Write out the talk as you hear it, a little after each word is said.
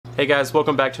Hey guys,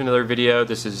 welcome back to another video.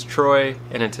 This is Troy,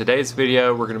 and in today's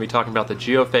video we're going to be talking about the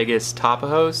Geophagus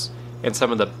Tapajos and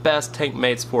some of the best tank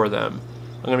mates for them.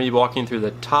 I'm going to be walking through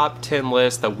the top 10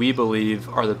 list that we believe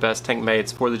are the best tank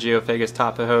mates for the Geophagus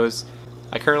Tapajos.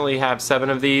 I currently have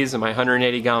 7 of these in my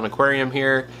 180-gallon aquarium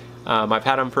here. I've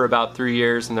had them for about 3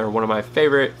 years and they're one of my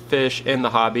favorite fish in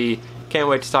the hobby. Can't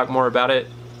wait to talk more about it.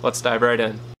 Let's dive right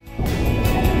in.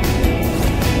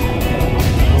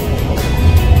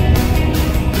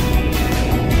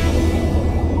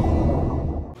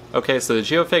 Okay, so the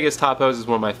Geophagus Tapajos is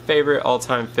one of my favorite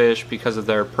all-time fish because of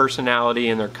their personality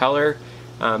and their color.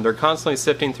 They're constantly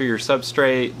sifting through your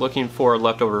substrate, looking for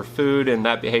leftover food, and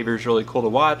that behavior is really cool to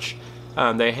watch.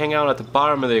 They hang out at the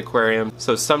bottom of the aquarium,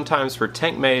 so sometimes for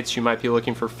tank mates you might be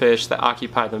looking for fish that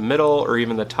occupy the middle or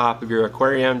even the top of your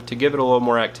aquarium to give it a little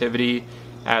more activity,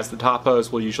 as the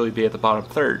Tapajos will usually be at the bottom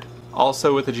third.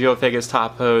 Also with the Geophagus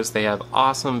Tapajos, they have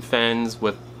awesome fins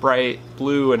with bright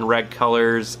blue and red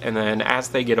colors, and then as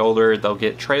they get older they'll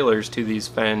get trailers to these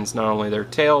fins, not only their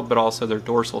tail but also their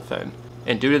dorsal fin.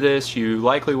 And due to this, you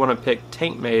likely want to pick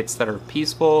tank mates that are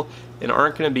peaceful and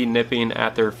aren't going to be nipping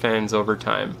at their fins over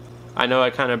time. I know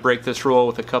I kind of break this rule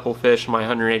with a couple fish in my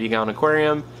 180-gallon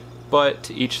aquarium, but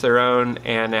to each their own,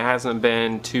 and it hasn't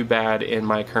been too bad in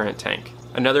my current tank.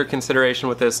 Another consideration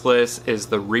with this list is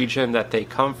the region that they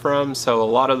come from, so a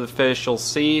lot of the fish you'll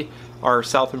see are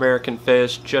South American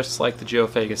fish, just like the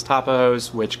Geophagus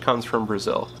Tapajos, which comes from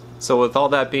Brazil. So with all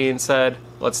that being said,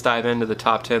 let's dive into the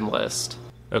top 10 list.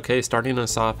 Okay, starting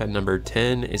us off at number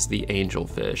 10 is the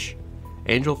angelfish.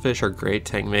 Angelfish are great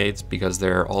tank mates because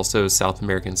they're also South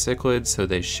American cichlids, so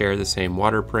they share the same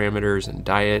water parameters and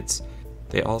diets.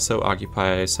 They also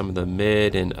occupy some of the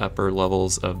mid and upper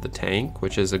levels of the tank,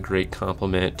 which is a great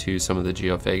complement to some of the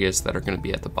Geophagus that are going to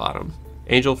be at the bottom.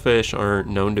 Angelfish aren't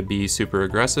known to be super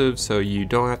aggressive, so you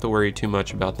don't have to worry too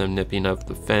much about them nipping up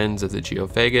the fins of the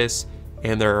Geophagus.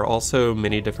 And there are also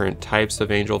many different types of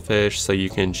angelfish, so you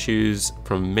can choose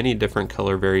from many different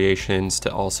color variations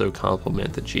to also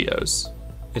complement the Geos.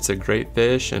 It's a great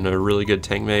fish and a really good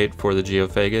tank mate for the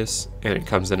Geophagus, and it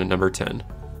comes in at number 10.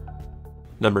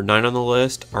 Number 9 on the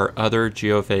list are other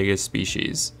Geophagus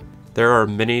species. There are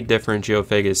many different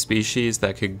Geophagus species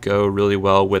that could go really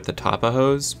well with the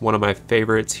Tapajos. One of my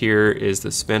favorites here is the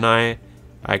spini.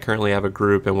 I currently have a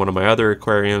group in one of my other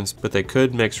aquariums, but they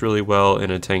could mix really well in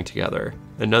a tank together.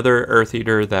 Another earth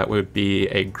eater that would be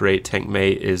a great tank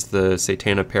mate is the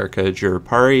Satanoperca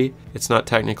gyropari. It's not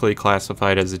technically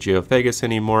classified as a Geophagus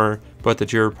anymore, but the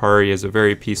gyropari is a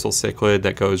very peaceful cichlid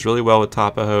that goes really well with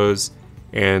Tapajos,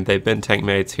 and they've been tank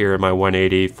mates here in my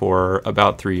 180 for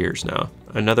about 3 years now.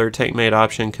 Another tank mate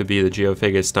option could be the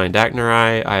Geophagus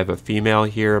steindachtneri. I have a female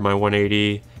here in my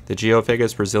 180. The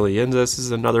Geophagus brasiliensis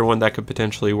is another one that could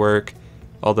potentially work,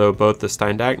 although both the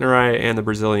steindachtneri and the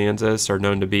brasiliensis are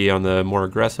known to be on the more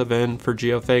aggressive end for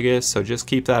Geophagus, so just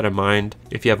keep that in mind.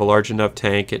 If you have a large enough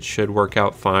tank, it should work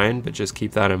out fine, but just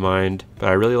keep that in mind. But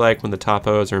I really like when the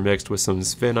Tapajos are mixed with some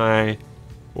spini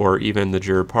or even the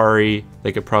gyropari.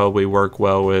 They could probably work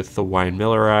well with the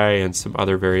Weinmilleri and some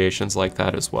other variations like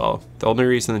that as well. The only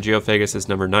reason the Geophagus is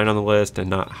number 9 on the list and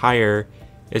not higher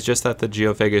is just that the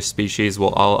Geophagus species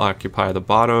will all occupy the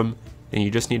bottom, and you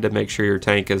just need to make sure your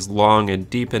tank is long and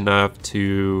deep enough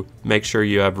to make sure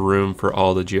you have room for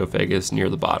all the Geophagus near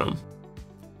the bottom.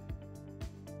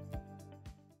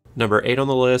 Number 8 on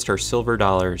the list are silver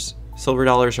dollars. Silver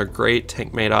dollars are great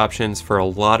tank mate options for a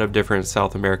lot of different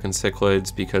South American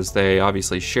cichlids because they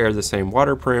obviously share the same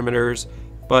water parameters,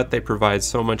 but they provide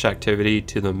so much activity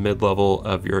to the mid-level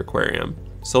of your aquarium.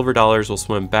 Silver dollars will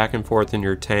swim back and forth in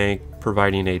your tank,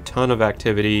 providing a ton of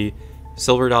activity.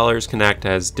 Silver dollars can act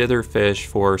as dither fish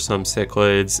for some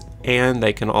cichlids, and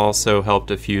they can also help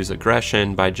diffuse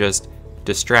aggression by just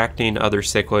distracting other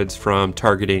cichlids from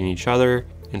targeting each other.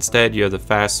 Instead, you have the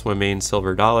fast-swimming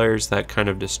silver dollars that kind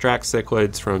of distract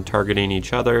cichlids from targeting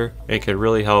each other and can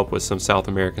really help with some South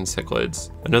American cichlids.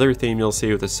 Another theme you'll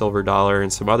see with the silver dollar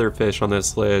and some other fish on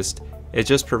this list is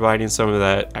just providing some of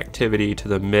that activity to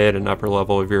the mid and upper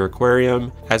level of your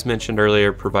aquarium. As mentioned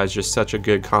earlier, provides just such a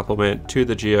good complement to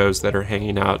the Geos that are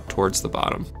hanging out towards the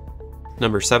bottom.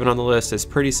 Number 7 on the list is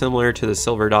pretty similar to the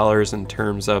silver dollars in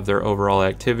terms of their overall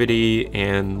activity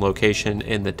and location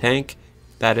in the tank.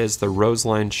 That is the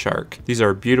roseline shark. These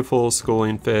are beautiful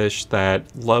schooling fish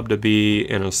that love to be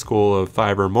in a school of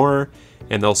 5 or more,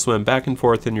 and they'll swim back and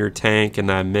forth in your tank in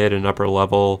that mid and upper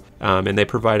level, and they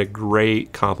provide a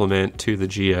great complement to the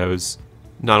Geos,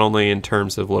 not only in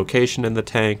terms of location in the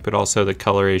tank, but also the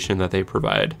coloration that they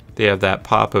provide. They have that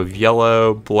pop of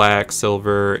yellow, black,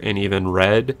 silver, and even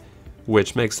red,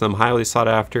 which makes them highly sought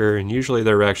after, and usually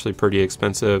they're actually pretty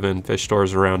expensive in fish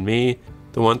stores around me.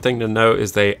 The one thing to note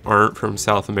is they aren't from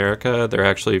South America. They're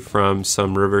actually from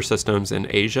some river systems in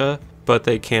Asia, but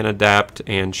they can adapt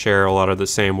and share a lot of the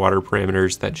same water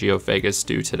parameters that Geophagus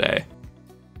do today.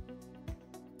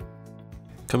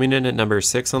 Coming in at number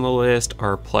 6 on the list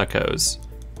are plecos.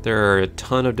 There are a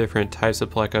ton of different types of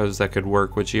plecos that could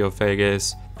work with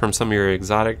Geophagus, from some of your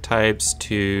exotic types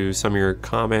to some of your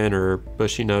common or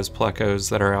bushy nose plecos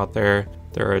that are out there.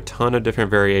 There are a ton of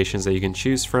different variations that you can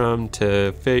choose from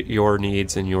to fit your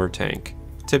needs in your tank.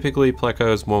 Typically,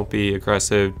 plecos won't be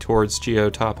aggressive towards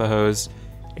Geotapajos,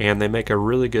 and they make a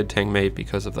really good tank mate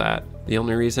because of that. The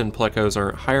only reason plecos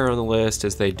aren't higher on the list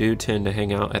is they do tend to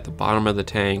hang out at the bottom of the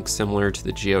tank, similar to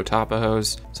the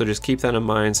Geotapajos, so just keep that in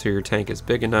mind so your tank is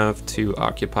big enough to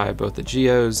occupy both the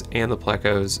geos and the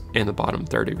plecos in the bottom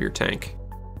third of your tank.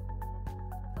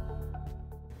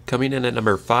 Coming in at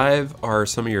number 5 are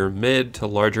some of your mid to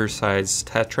larger size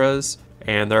tetras,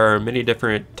 and there are many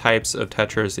different types of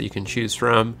tetras that you can choose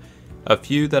from. A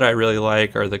few that I really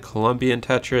like are the Colombian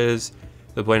tetras,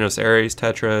 the Buenos Aires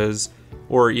tetras,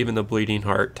 or even the Bleeding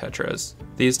Heart tetras.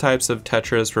 These types of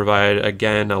tetras provide,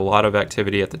 again, a lot of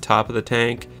activity at the top of the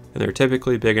tank, and they're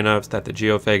typically big enough that the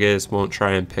Geophagus won't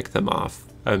try and pick them off.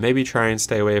 Maybe try and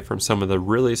stay away from some of the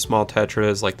really small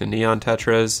tetras like the neon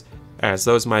tetras, as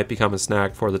those might become a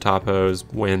snack for the Tapajos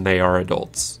when they are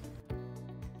adults.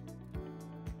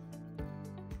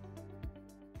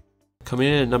 Coming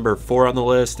in at number 4 on the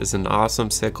list is an awesome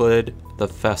cichlid, the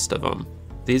Festivum.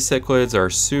 These cichlids are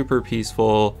super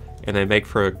peaceful, and they make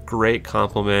for a great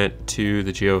complement to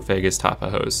the Geophagus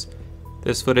Tapajos.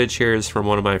 This footage here is from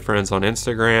one of my friends on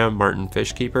Instagram, Martin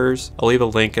Fish Keepers. I'll leave a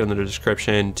link in the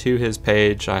description to his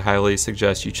page. I highly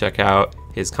suggest you check out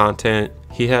his content.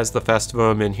 He has the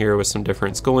Festivum in here with some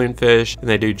different schooling fish, and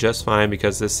they do just fine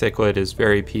because this cichlid is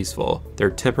very peaceful.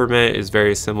 Their temperament is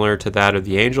very similar to that of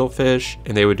the angelfish,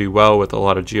 and they would do well with a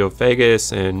lot of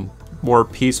Geophagus and more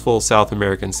peaceful South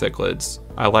American cichlids.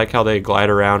 I like how they glide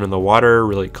around in the water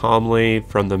really calmly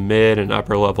from the mid and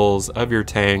upper levels of your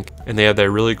tank, and they have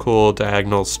that really cool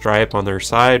diagonal stripe on their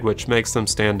side, which makes them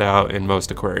stand out in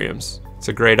most aquariums. It's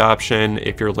a great option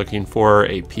if you're looking for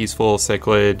a peaceful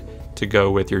cichlid to go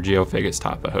with your Geophagus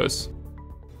Tapajos.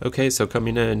 Okay, so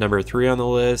coming in at number 3 on the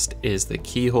list is the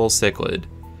keyhole cichlid.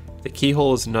 The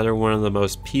keyhole is another one of the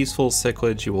most peaceful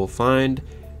cichlids you will find.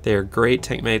 They are great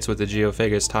tank mates with the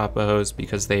Geophagus Tapajos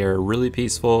because they are really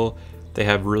peaceful. They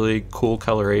have really cool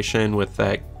coloration with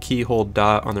that keyhole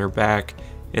dot on their back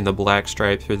and the black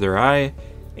stripe through their eye,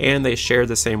 and they share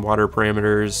the same water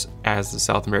parameters as the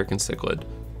South American cichlid.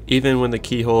 Even when the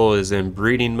keyhole is in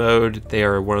breeding mode, they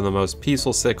are one of the most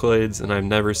peaceful cichlids, and I've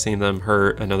never seen them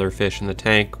hurt another fish in the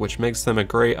tank, which makes them a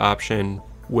great option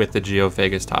with the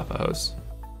Geophagus Tapajos.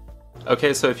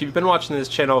 Okay, so if you've been watching this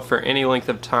channel for any length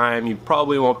of time, you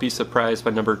probably won't be surprised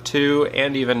by number 2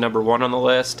 and even number 1 on the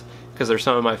list, because they're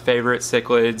some of my favorite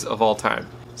cichlids of all time.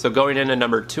 So going into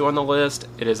number 2 on the list,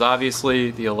 it is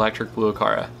obviously the electric blue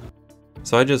acara.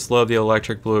 So I just love the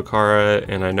electric blue acara,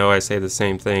 and I know I say the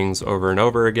same things over and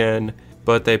over again,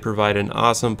 but they provide an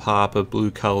awesome pop of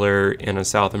blue color in a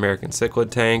South American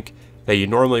cichlid tank that you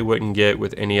normally wouldn't get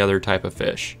with any other type of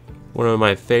fish. One of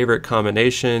my favorite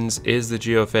combinations is the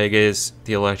Geophagus,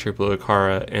 the electric blue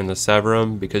acara, and the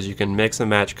Severum, because you can mix and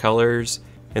match colors,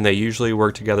 and they usually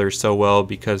work together so well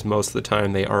because most of the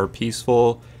time they are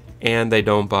peaceful and they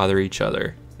don't bother each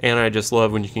other. And I just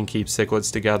love when you can keep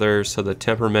cichlids together, so the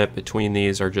temperament between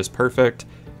these are just perfect.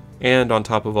 And on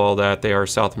top of all that, they are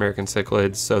South American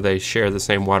cichlids, so they share the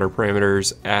same water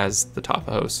parameters as the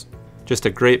Tapajos. Just a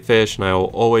great fish, and I will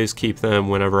always keep them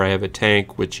whenever I have a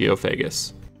tank with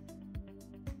Geophagus.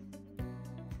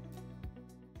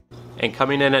 And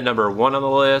coming in at number 1 on the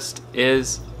list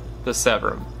is the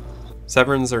Severum.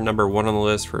 Severums are number 1 on the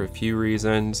list for a few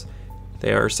reasons.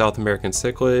 They are South American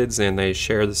cichlids, and they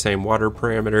share the same water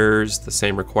parameters, the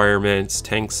same requirements,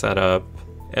 tank setup.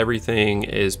 Everything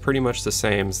is pretty much the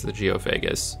same as the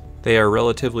Geophagus. They are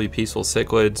relatively peaceful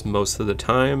cichlids most of the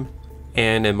time,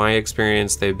 and in my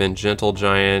experience they've been gentle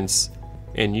giants,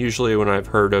 and usually when I've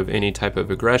heard of any type of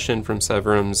aggression from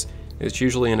Severums, it's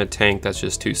usually in a tank that's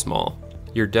just too small.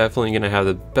 You're definitely going to have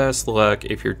the best luck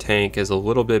if your tank is a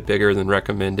little bit bigger than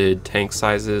recommended tank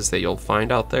sizes that you'll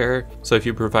find out there. So if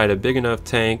you provide a big enough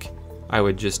tank, I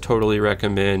would just totally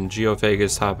recommend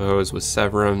Geophagus Tapajos with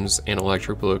Severums and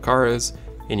electric blue acaras,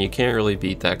 and you can't really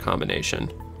beat that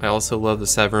combination. I also love the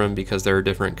Severum because there are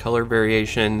different color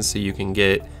variations, so you can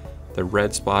get the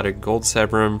red spotted gold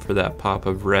Severum for that pop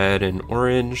of red and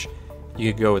orange.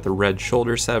 You could go with the red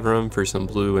shoulder severum for some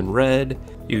blue and red.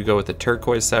 You could go with the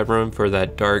turquoise severum for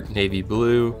that dark navy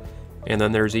blue. And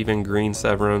then there's even green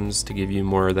severums to give you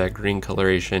more of that green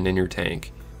coloration in your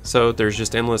tank. So there's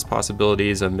just endless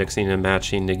possibilities of mixing and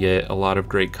matching to get a lot of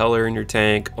great color in your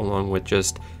tank, along with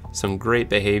just some great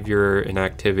behavior and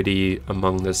activity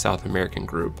among the South American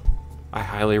group. I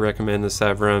highly recommend the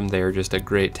severum. They are just a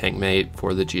great tank mate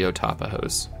for the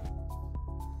Geophagus.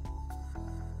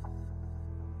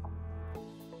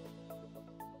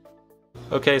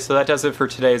 Okay, so that does it for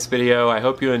today's video. I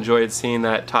hope you enjoyed seeing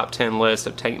that top 10 list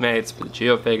of tank mates for the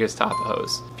Geophagus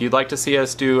Tapajos. If you'd like to see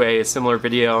us do a similar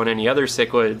video on any other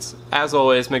cichlids, as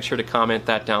always, make sure to comment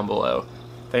that down below.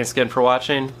 Thanks again for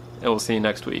watching, and we'll see you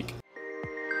next week.